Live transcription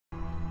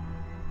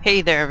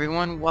Hey there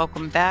everyone,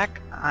 welcome back.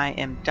 I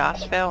am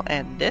Daesvail,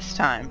 and this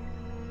time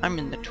I'm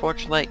in the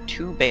Torchlight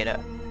 2 beta.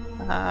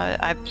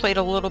 I've played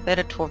a little bit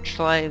of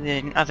Torchlight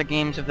in other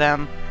games of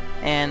them,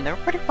 and they were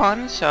pretty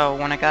fun, so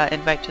when I got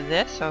invited to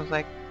this, I was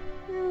like,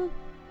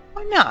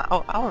 why not?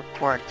 I'll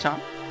record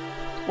some.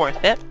 It's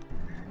worth it.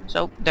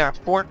 So, there are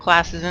 4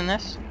 classes in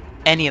this.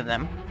 Any of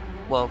them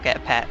will get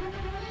a pet.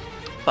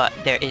 But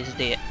there is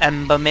the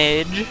Ember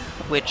Mage,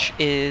 which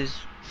is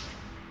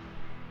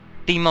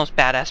the most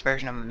badass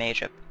version of a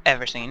mage I've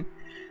ever seen.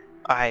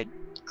 I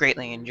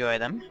greatly enjoy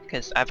them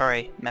because I've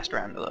already messed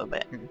around a little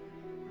bit and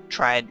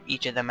tried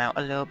each of them out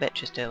a little bit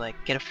just to like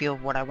get a feel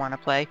of what I want to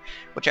play,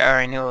 which I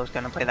already knew I was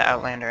going to play the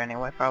Outlander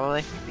anyway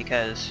probably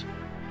because,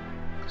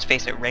 let's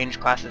face it, range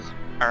classes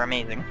are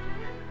amazing.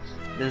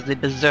 There's the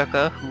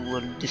Berserker who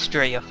will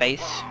destroy your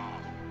face,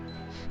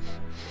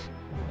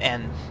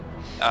 and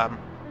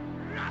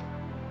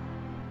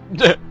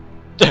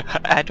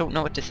I don't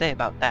know what to say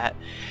about that.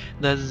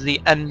 There's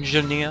the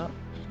Engineer,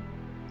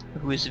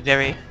 who is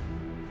very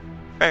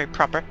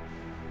proper.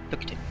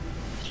 Look at him.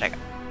 It's like,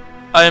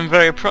 I am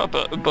very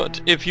proper, but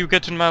if you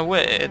get in my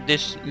way,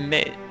 this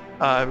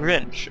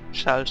wrench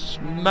shall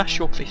smash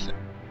your face in.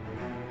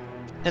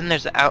 Then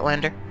there's the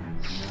Outlander.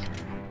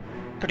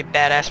 Pretty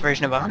badass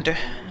version of a hunter.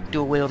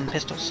 Dual wielding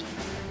pistols.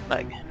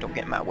 Like, don't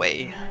get in my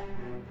way.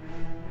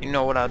 You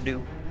know what I'll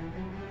do.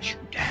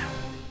 Shoot down.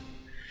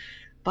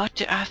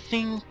 But I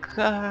think,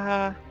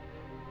 well,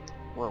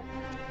 I'm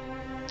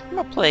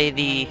gonna play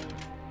the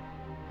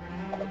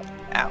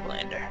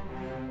Outlander.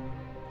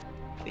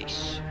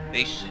 Face.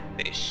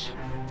 Looks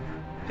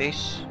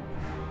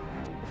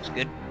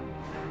good.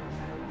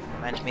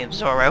 Reminds me of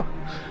Zorro.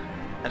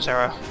 And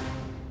Zorro.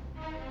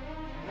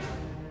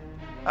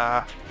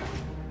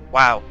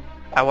 Wow.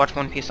 I watch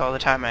One Piece all the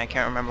time and I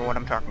can't remember what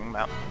I'm talking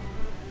about.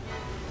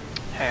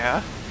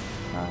 Hair.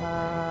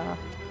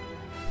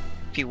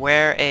 If you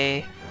wear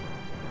a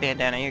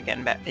bandana,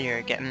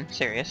 you're getting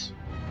serious.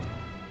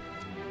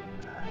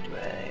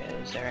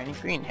 Is there any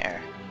green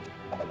hair?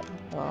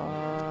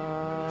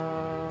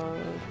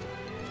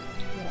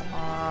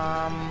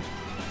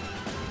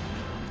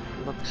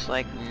 Looks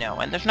like no.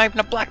 And there's not even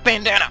a black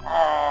bandana.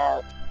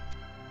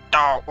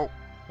 Oh,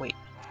 wait.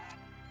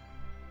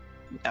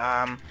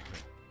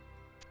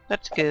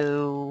 Let's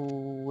go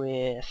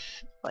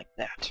with like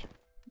that.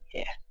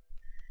 Yeah.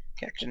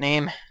 Character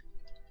name.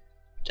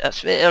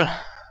 Daesvail.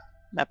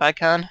 Map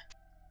icon.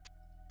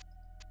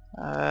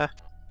 No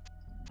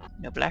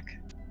black.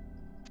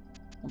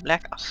 No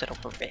black, I'll settle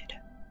for red.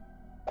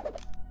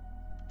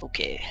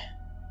 Okay.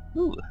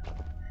 Ooh.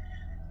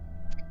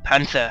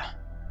 Panther.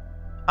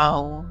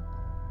 Oh.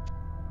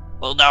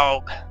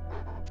 Bulldog.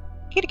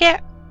 Kitty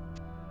cat.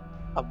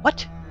 A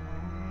what?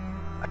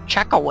 A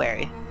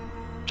Chakawari.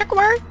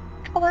 Chakawari?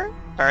 Chakawari?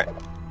 Ferret.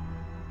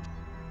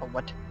 A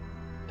what?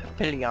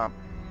 Papillion.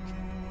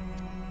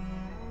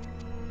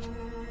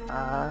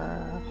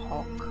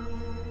 Hawk.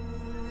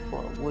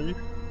 For a wolf.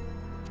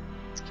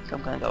 I think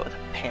I'm gonna go with a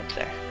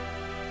panther.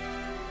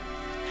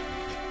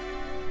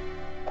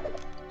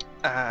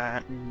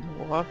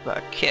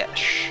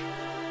 Norvakesh.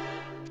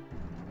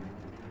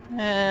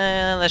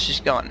 Let's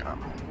just go on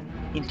normal.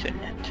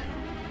 Internet.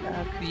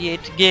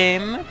 Create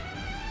game.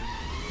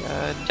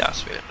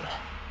 Daesvail.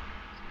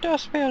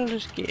 Daesvail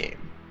is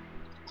game.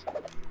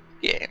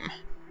 Game.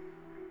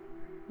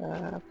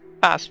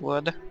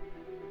 Password.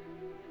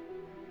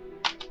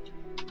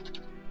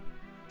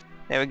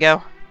 There we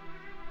go.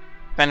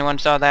 If anyone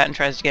saw that and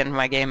tries to get into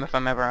my game, if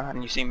I'm ever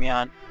on, you see me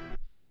on.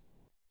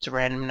 It's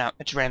random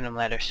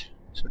letters,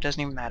 so it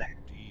doesn't even matter.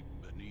 Deep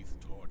beneath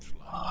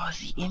Torchlight, oh,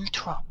 the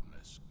intro.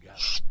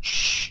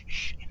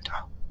 Shh,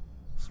 intro.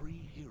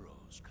 3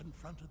 heroes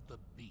confronted the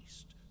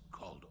beast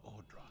called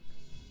Ordrak.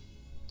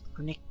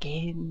 Unique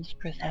Games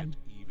present.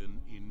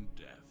 Even in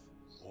death,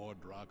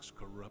 Ordrak's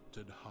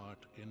corrupted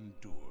heart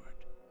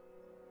endured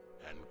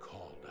and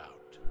called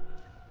out.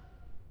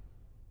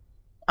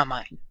 I'm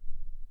mine.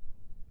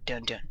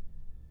 Dun dun.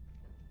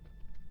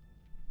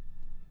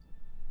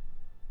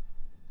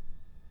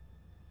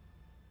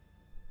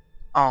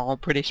 Oh,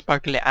 pretty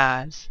sparkly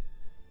eyes.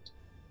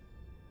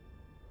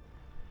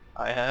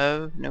 I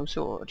have no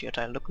sword, yet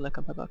I look like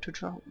I'm about to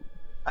draw.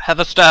 I have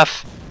a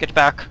staff. Get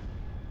back.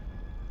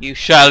 You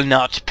shall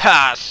not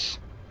pass.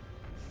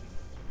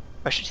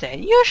 I should say,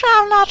 you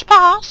shall not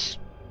pass.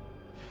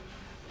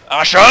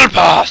 I shall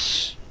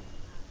pass.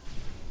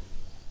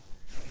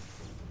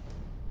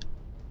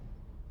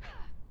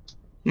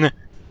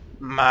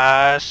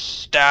 My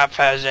staff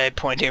has a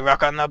pointy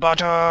rock on the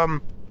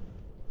bottom.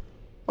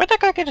 Where'd that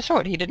guy get a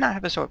sword? He did not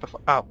have a sword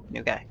before. Oh,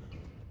 new guy.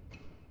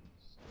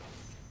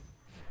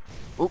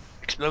 Ooh,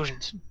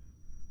 explosions.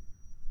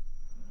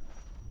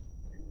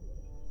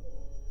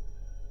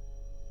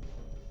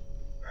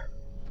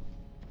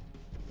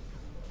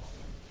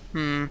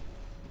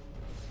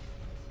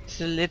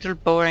 It's a little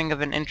boring of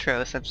an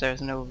intro since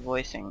there's no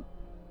voicing.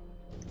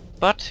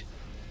 But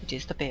it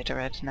is the beta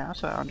right now,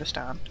 so I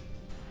understand.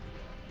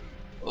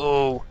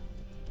 Oh,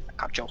 I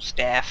got your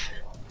staff.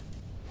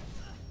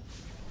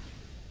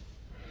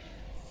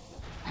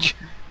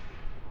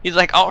 He's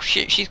like, oh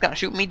shit, she's gonna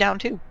shoot me down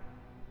too.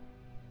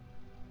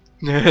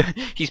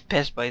 He's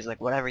pissed, but he's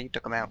like, whatever, you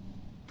took him out.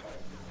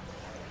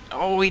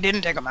 Oh, he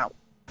didn't take him out.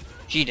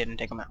 She didn't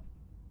take him out.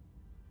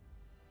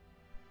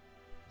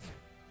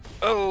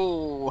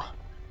 Oh,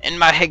 and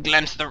my head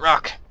glanced the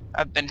rock.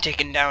 I've been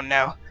taken down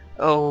now.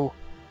 Oh,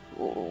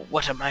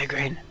 what a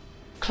migraine.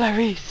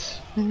 Clarice,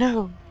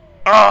 no.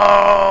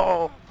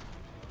 Oh!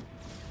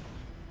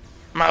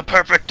 My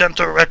perfect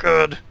dental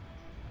record.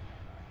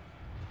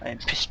 I am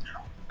pissed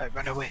now. I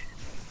run away.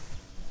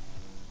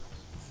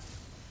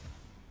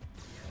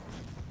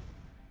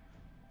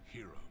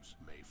 Heroes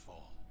may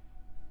fall,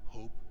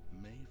 hope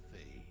may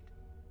fade,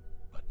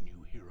 but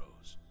new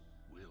heroes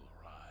will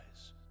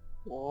rise.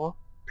 Or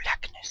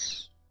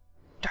blackness,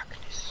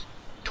 darkness,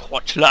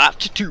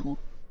 Torchlight 2.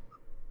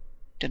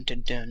 Dun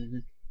dun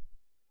dun.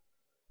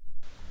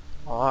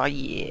 Oh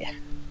yeah,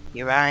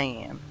 here I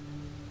am.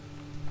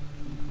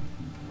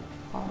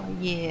 Oh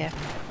yeah.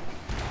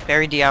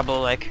 Very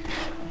Diablo-like.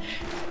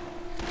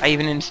 I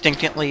even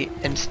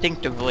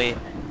instinctively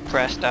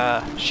pressed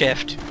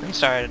shift and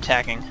started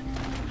attacking.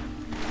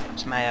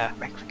 It's my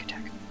right click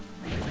attack.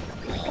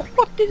 Oh,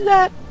 what is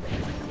that?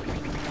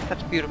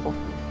 That's beautiful.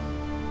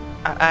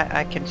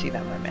 I can see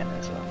that, my man,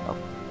 as well. Oh.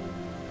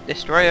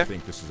 Destroyer. I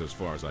think this is as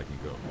far as I can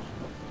go.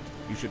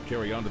 You should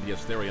carry on to the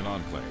Asterian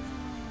Enclave,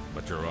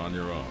 but you're on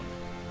your own.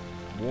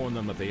 Warn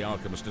them that the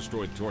alchemist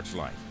destroyed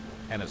Torchlight,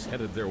 and is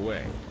headed their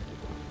way.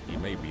 He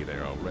may be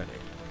there already.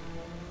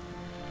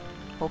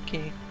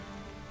 Okay.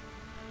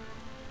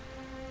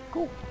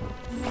 Cool.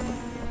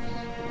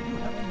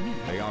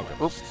 The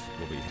alchemist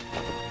will be...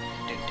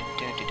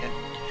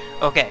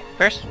 Okay,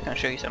 first, I'm gonna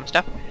show you some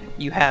stuff.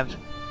 You have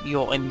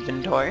your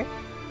inventory,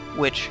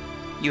 which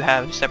you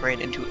have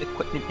separated into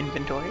equipment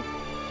inventory,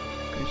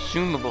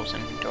 consumables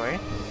inventory,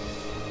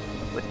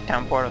 with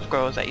town portal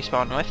scrolls that you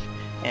spawn with,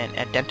 and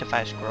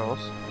identify scrolls.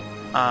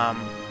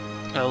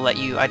 It'll let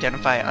you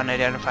identify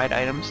unidentified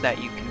items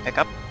that you can pick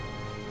up.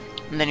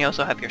 And then you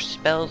also have your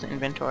spells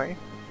inventory.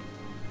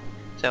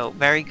 So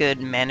very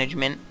good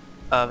management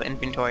of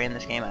inventory in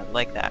this game. I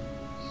like that.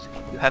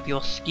 You have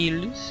your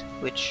skills,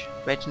 which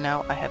right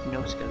now I have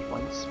no skill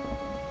points,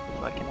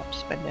 so I cannot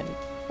spend any.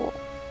 Oh,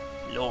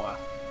 lore.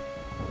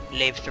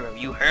 Glaive throw.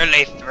 You hurl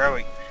a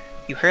throwing.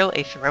 You hurl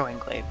a throwing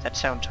glaive. That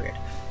sounds weird.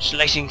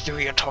 Slicing through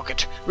your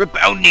target,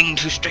 rebounding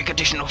to strike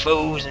additional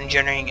foes and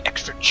generating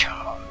extra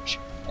charge.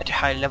 At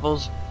high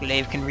levels,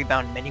 glaive can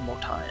rebound many more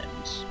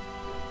times.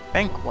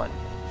 Rank 1.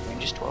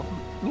 Range is 12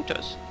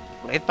 meters.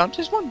 Glaive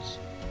bounces once.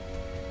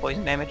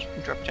 Poison damage,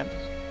 interruptions.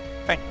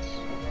 Thanks.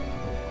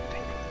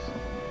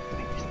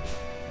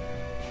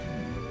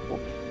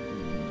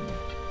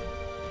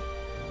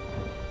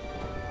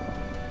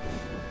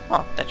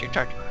 Oh, that's your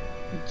charge bar.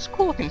 It's a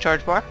cool looking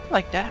charge bar. I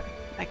like that.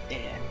 Like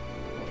that.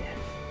 Yeah.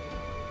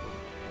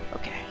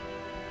 Okay.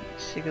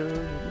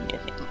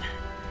 Nothing.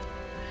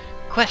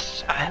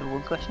 Quests. I have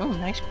one question. Oh,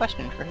 nice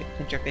question for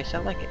interface. I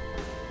like it.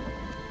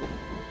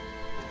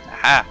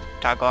 Aha!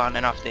 Toggle on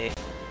and off the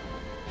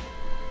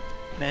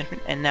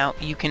management. And now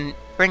you can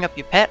bring up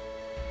your pet.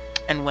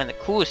 And one of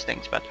the coolest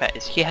things about the pet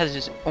is he has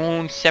his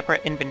own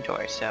separate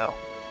inventory. So,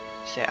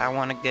 say I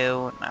want to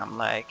go, and I'm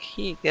like,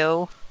 here you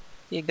go.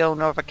 Here you go,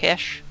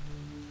 Norvakesh.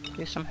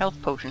 Here's some health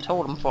potions.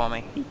 Hold them for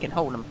me. He can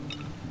hold them.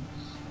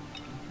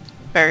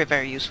 Very,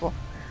 very useful.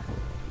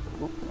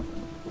 Oop.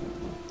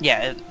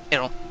 Yeah,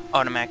 it'll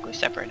automatically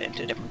separate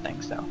into different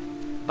things though.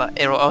 But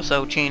it'll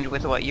also change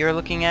with what you're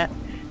looking at.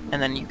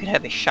 And then you could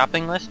have a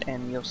shopping list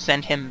and you'll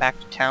send him back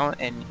to town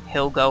and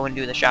he'll go and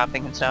do the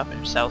shopping and stuff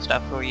and sell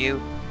stuff for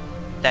you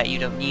that you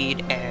don't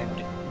need,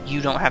 and you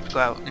don't have to go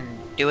out and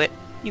do it.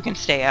 You can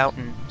stay out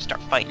and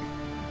start fighting.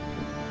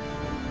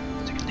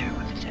 Secondary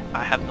weapons set.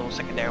 I have no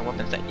secondary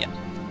weapons set yet.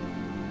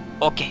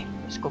 Okay,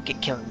 let's go get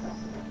killing them.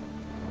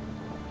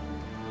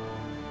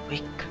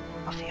 Wake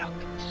of the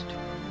Alchemist.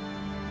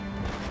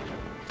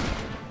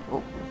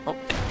 Oh, oh.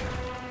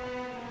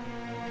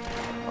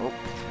 Oh,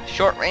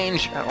 short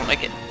range. I don't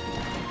like it.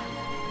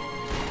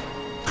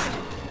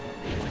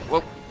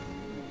 Whoa.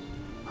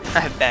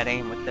 I have bad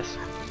aim with this.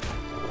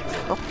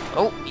 Oh,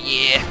 oh,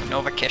 yeah.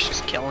 Novakesh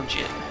is killing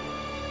shit.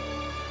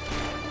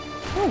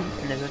 Ooh,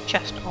 and there's a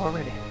chest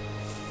already.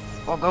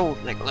 All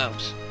gold, like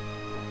gloves.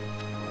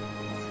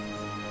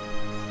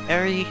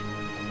 Very,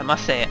 I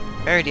must say it,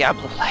 very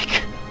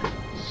Diablo-like.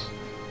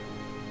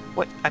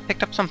 What? I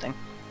picked up something.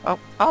 Oh,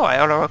 I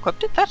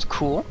auto-equipped it? That's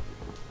cool.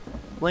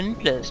 1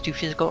 plus 2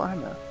 physical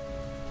armor.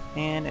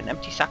 And an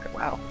empty socket,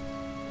 wow.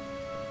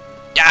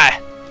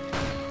 Die!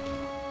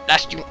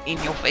 Blast you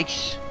in your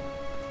face.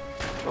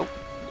 Oh,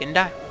 didn't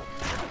die.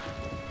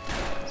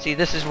 See,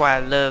 this is why I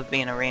love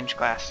being a ranged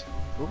class.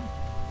 Ooh.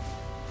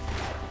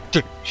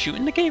 Shoot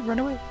in the cave, run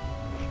away.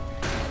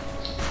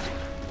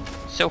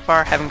 So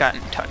far, haven't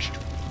gotten touched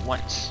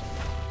once.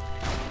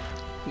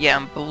 Yeah,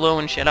 I'm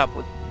blowing shit up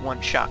with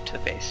 1 shot to the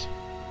face.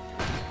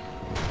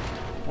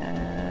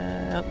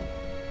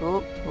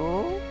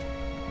 Oh.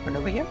 Run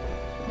over here.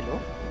 Hello?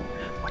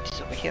 What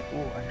is over here?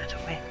 Oh, another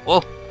way.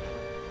 Whoa!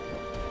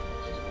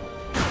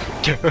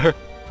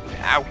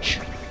 Ouch.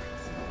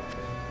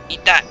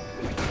 Eat that.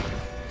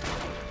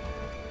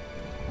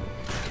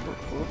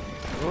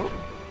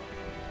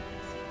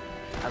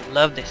 I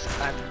love this.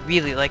 I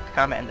really like the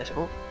combat in this.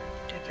 Oh,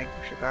 dead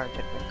vanquisher guard,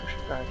 dead vanquisher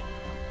guard.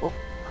 Oh.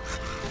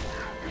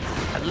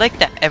 I like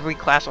that every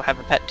class will have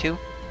a pet too.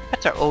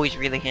 Pets are always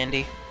really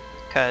handy,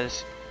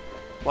 because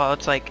while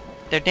it's like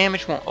their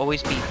damage won't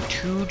always be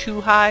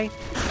too high,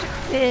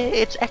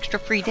 it's extra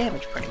free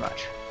damage pretty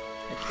much.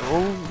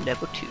 Oh,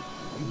 level 2.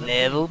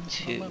 Level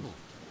 2.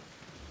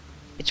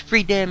 It's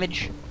free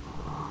damage.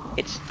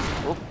 It's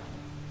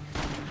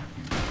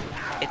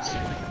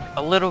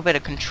a little bit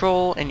of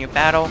control in your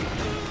battle.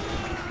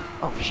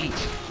 Oh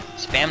jeez.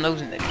 Spam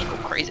those and they just go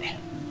crazy.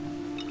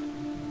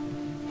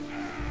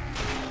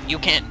 You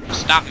can't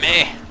stop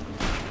me.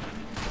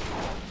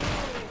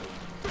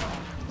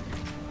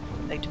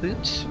 Light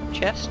boots,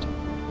 chest,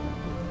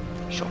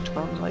 short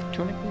bone, light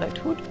tunic, light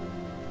hood.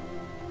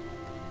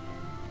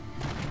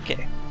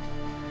 Okay.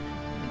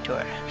 Into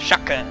a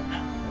shotgun.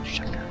 Big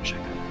shotgun.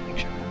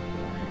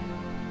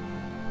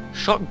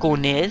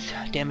 Shotgunners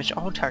damage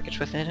all targets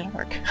within an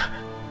arc.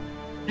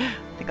 I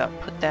think I'll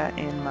put that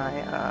in my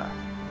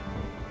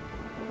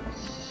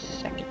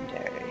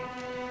secondary.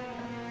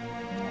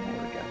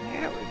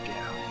 There we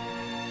go.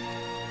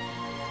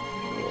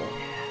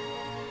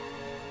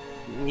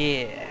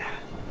 Yeah.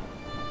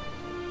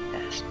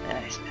 That's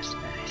nice.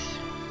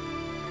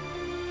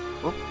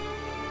 Whoop.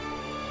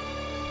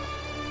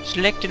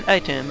 Select an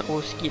item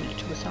or skill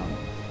to assign.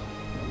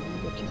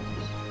 What is this?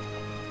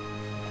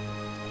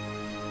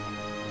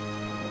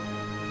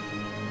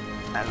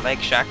 I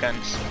like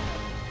shotguns.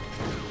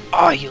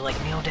 Oh, you like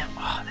nailed down.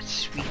 Oh, that's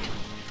sweet.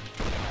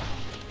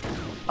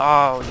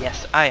 Oh,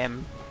 yes, I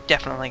am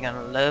definitely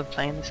gonna love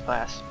playing this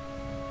class.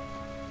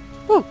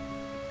 Woo!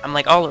 I'm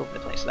like all over the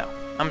place though.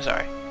 I'm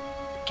sorry.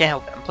 Can't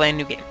help it. I'm playing a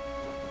new game.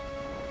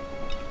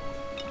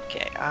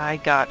 Okay, I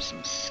got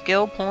some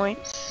skill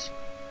points.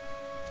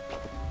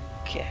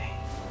 Okay,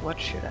 what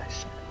should I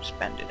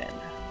spend it in?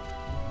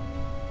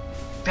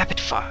 Rapid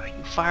fire.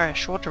 You fire a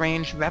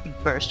short-range, rapid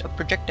burst of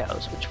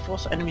projectiles which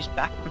force enemies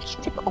back and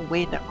strip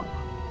away their armor.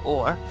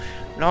 Or,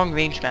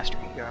 long-range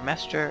mastery. You're a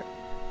master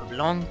of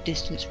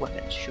long-distance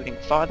weapons, shooting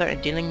farther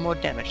and dealing more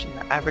damage than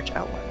the average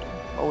outlander.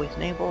 Always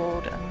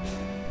enabled.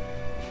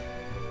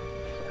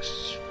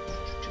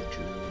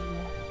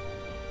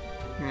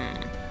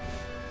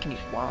 Can use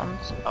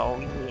wands? Oh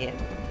yeah.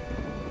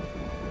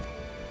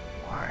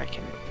 Or I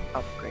can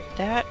upgrade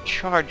that.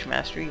 Charge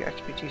mastery. Your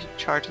expertise of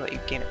charge let you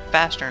gain it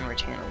faster and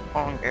retain it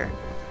longer.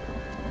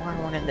 Or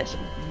one in this.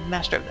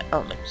 Master of the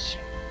elements.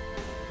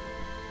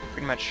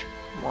 Pretty much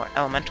more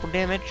elemental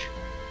damage.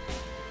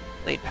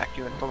 Blade Pact.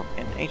 You invoke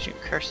an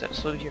ancient curse that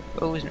slows your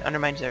foes and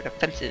undermines their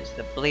defenses.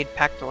 The Blade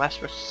Pact lasts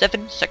for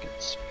 7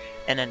 seconds.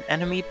 And an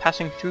enemy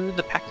passing through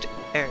the Pact's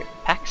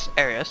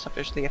area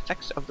suffers the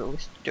effects of the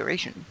listed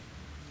duration.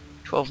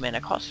 12 mana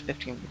cost,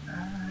 15.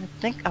 I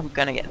think I'm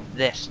gonna get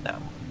this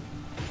though.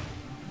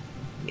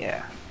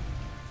 Yeah.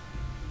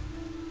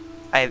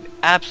 I have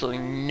absolutely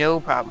no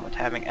problem with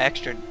having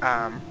extra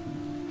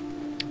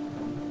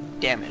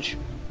damage.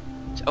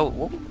 It's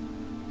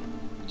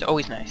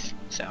always nice.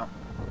 So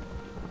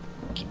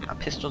keep my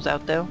pistols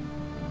out though.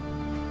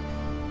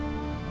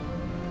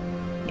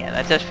 Yeah,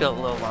 that does feel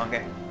a little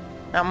longer.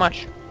 Not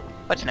much,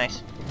 but it's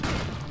nice.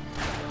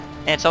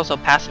 And it's also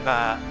passive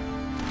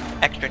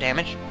extra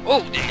damage.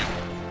 Oh damn!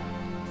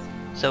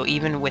 So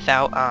even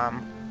without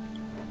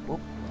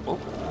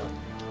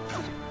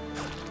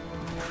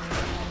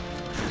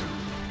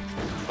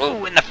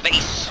oh, in the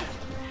face!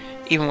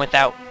 Even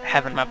without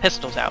having my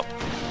pistols out,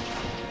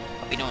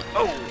 I'll be doing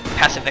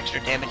passive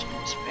extra damage.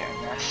 It's very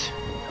nice.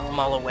 I'm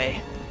all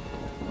away.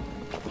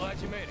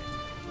 Glad you made it.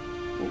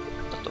 Ooh, I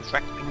thought those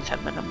rack beans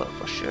had my number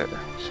for sure.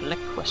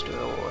 Select quest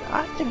reward.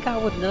 I think I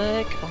would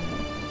like.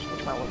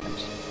 Switch my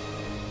weapons.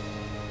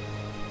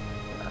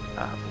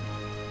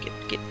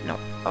 No.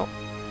 Oh,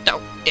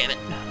 damn it.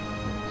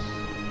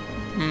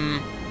 I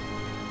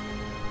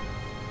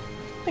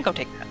think I'll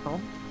take that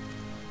home.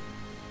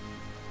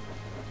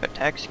 Pet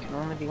tags can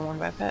only be worn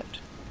by pet.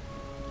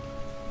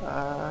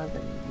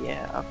 Then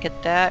yeah, I'll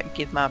get that.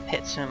 Give my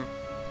pet some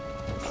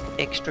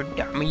extra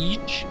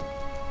damage.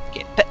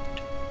 Get pet.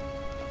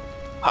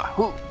 Ha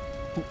hoo.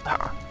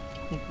 Ha.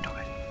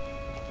 Inventory.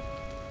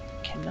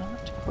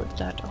 Cannot put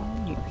that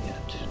on you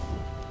yet.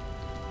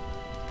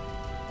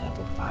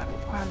 Level 5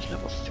 requires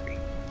level 3.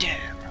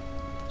 Damn.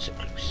 So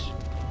close.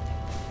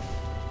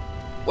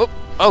 Whoop.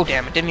 Oh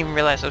damn, I didn't even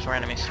realize those were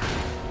enemies.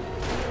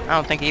 I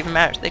don't think it even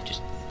matters.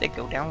 They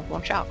go down with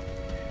one shot.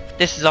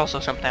 This is also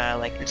something I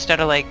like. Instead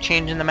of like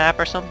changing the map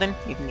or something,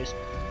 you can just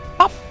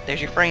pop. There's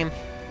your frame.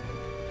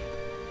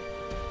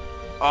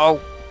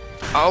 Oh.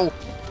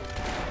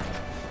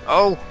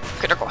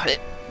 Critical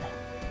hit.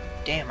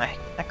 Damn, I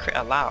crit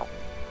allow.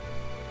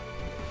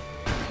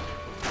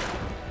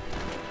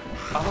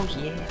 Oh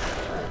yeah.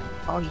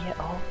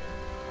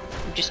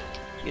 You just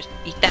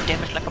eat that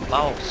damage like a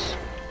boss.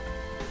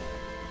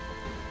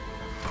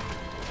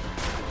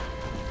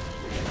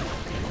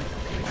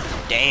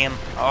 Damn.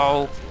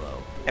 Oh.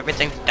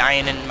 Everything's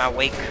dying in my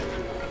wake.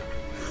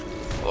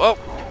 Whoa!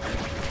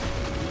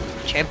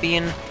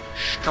 Champion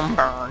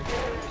Stromburn.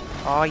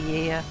 Oh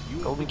yeah,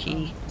 golden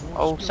key.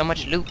 Oh, so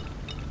much loot.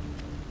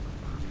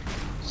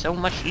 So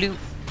much loot.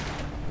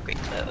 Great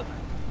club.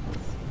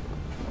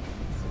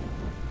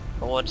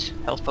 Lords,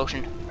 health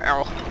potion.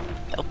 Ow.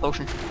 Health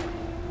potion.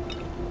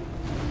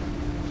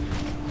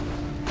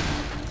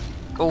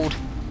 Gold.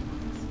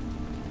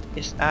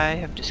 Yes, I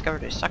have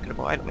discovered a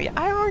suckable item. Yeah,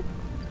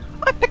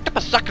 I picked up a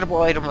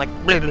suckable item like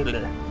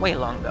way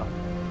long ago.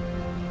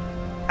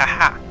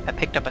 Aha! I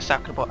picked up a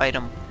suckable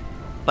item,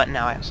 but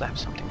now I also have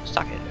something to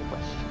suck it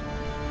with.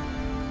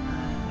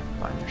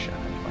 Farmer shot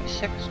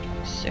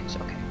 26,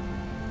 okay.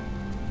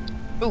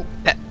 Ooh,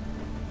 pet.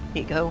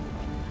 Here you go.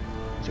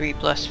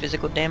 3+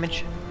 physical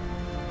damage.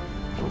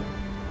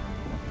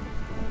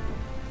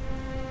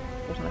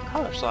 Wasn't a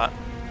color slot.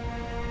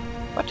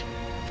 What?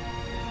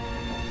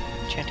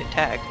 Enchanted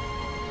tag.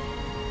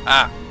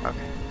 Ah,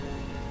 okay.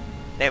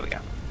 There we go.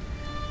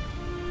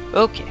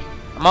 Okay,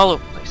 I'm all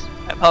over the place.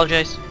 I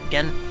apologize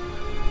again.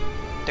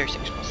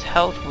 36 plus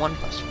health, 1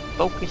 plus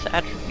focus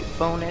attribute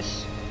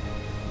bonus.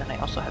 Then I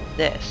also have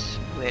this,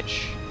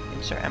 which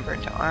insert ember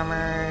into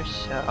armor,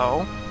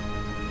 so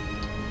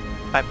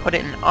if I put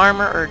it in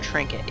armor or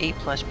trinket, 8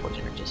 plus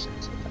poison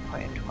resistance. If I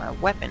put it into my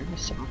weapon,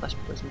 7 plus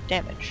poison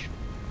damage.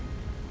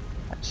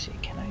 Let's see,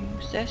 can I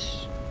use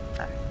this?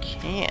 I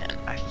can.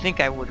 I think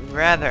I would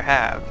rather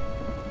have...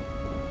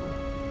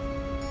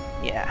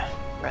 Yeah,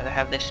 rather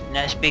have this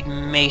nice big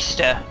mace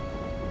to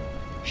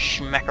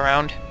schmack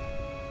around.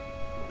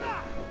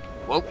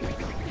 Whoa.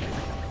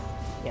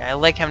 Yeah, I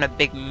like having a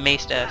big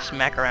mace to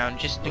smack around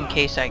just in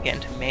case I get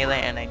into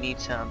melee and I need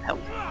some help.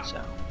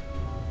 So,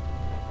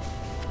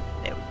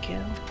 there we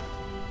go.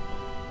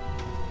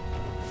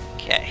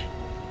 Okay,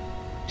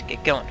 let's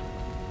get going.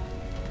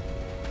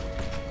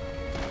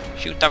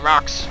 Shoot the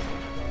rocks.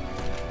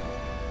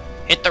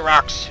 Hit the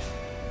rocks.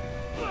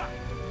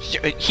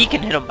 He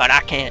can hit them, but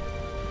I can't.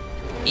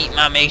 Eat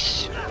my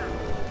mace.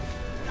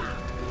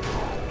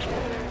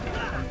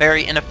 I'm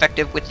very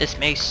ineffective with this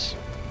mace.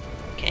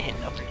 Can't hit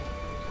nothing.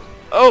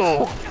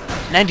 Oh!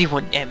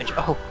 91 damage.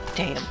 Oh,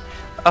 damn.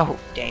 Oh,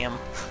 damn.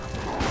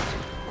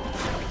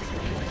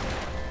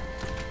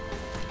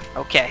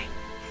 Okay.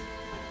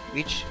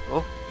 Reach.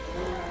 Oh.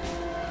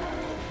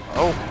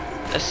 Oh,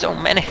 there's so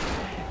many.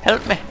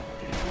 Help me.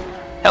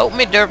 Help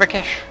me,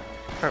 Dervakesh.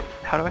 Or,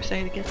 how do I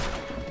say it again?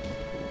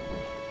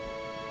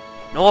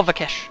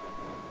 Norvakesh.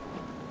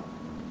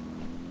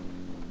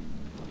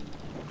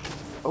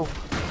 Oh.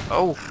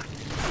 Oh.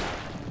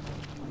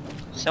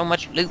 So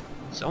much loot.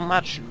 So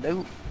much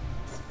loot.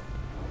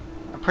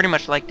 I'm pretty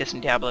much like this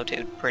in Diablo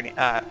 2.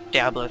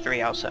 Diablo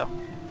 3 also.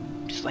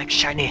 Just like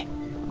shiny.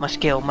 Must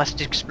kill,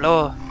 must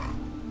explore.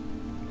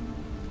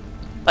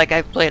 Like,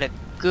 I've played a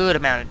good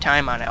amount of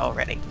time on it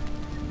already.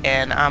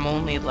 And I'm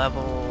only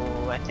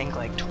level, I think,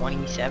 like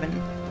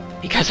 27.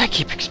 Because I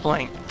keep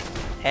exploring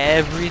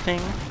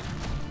everything.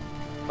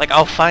 Like,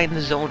 I'll find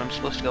the zone I'm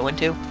supposed to go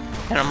into.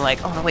 And I'm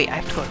like, oh no wait, I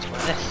have to go explore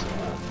this.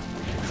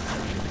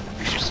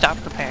 I should stop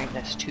comparing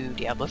this to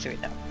Diablo 3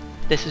 though.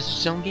 This is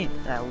its own game.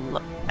 And I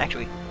love...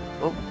 Actually...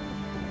 Oh.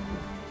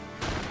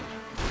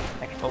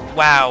 Oh,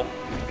 wow.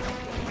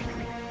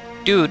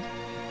 Dude.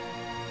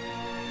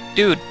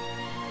 Dude.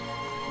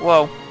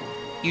 Whoa.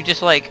 You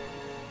just, like...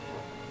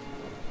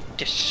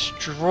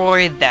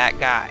 destroyed that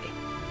guy.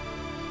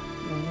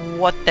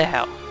 What the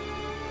hell?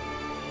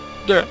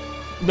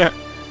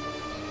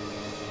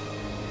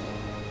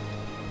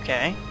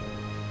 Okay.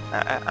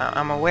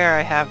 I'm aware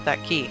I have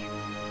that key.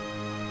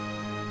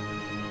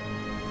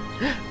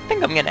 I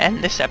think I'm gonna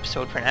end this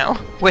episode for now,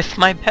 with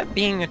my pet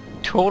being a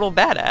total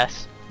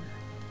badass.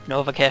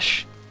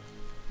 Novakesh,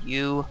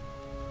 you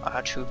are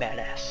a true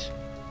badass.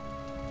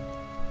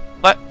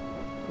 But,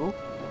 ooh,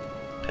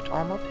 pet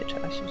armor, pet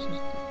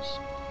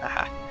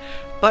aha.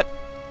 But,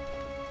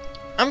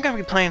 I'm gonna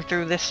be playing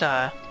through this,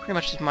 pretty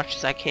much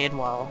as I can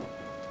while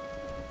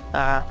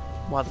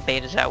the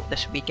beta's out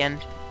this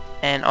weekend.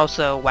 And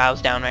also,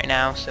 WoW's down right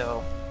now,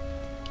 so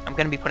I'm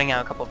gonna be putting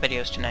out a couple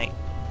videos tonight.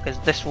 Because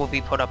this will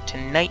be put up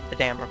tonight, the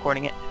day I'm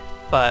recording it,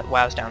 but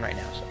WoW's down right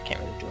now, so I can't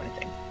really do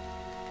anything.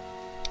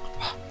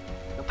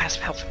 No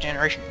passive health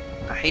regeneration.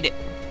 I hate it.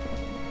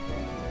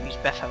 Use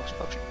Beth Health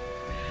Potion.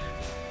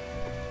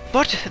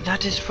 But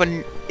that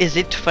is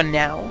it for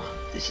now.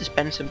 This has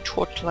been some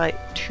Torchlight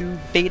 2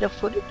 beta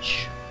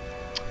footage.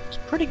 It's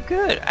pretty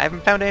good. I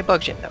haven't found any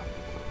bugs yet, though.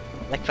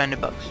 I like finding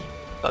bugs.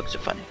 Bugs are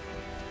funny.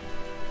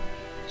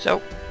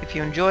 So, if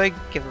you enjoyed,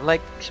 give it a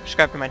like,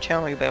 subscribe to my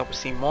channel, you'll be able to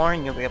see more,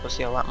 and you'll be able to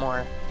see a lot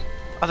more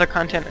other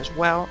content as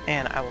well,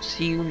 and I will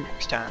see you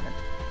next time.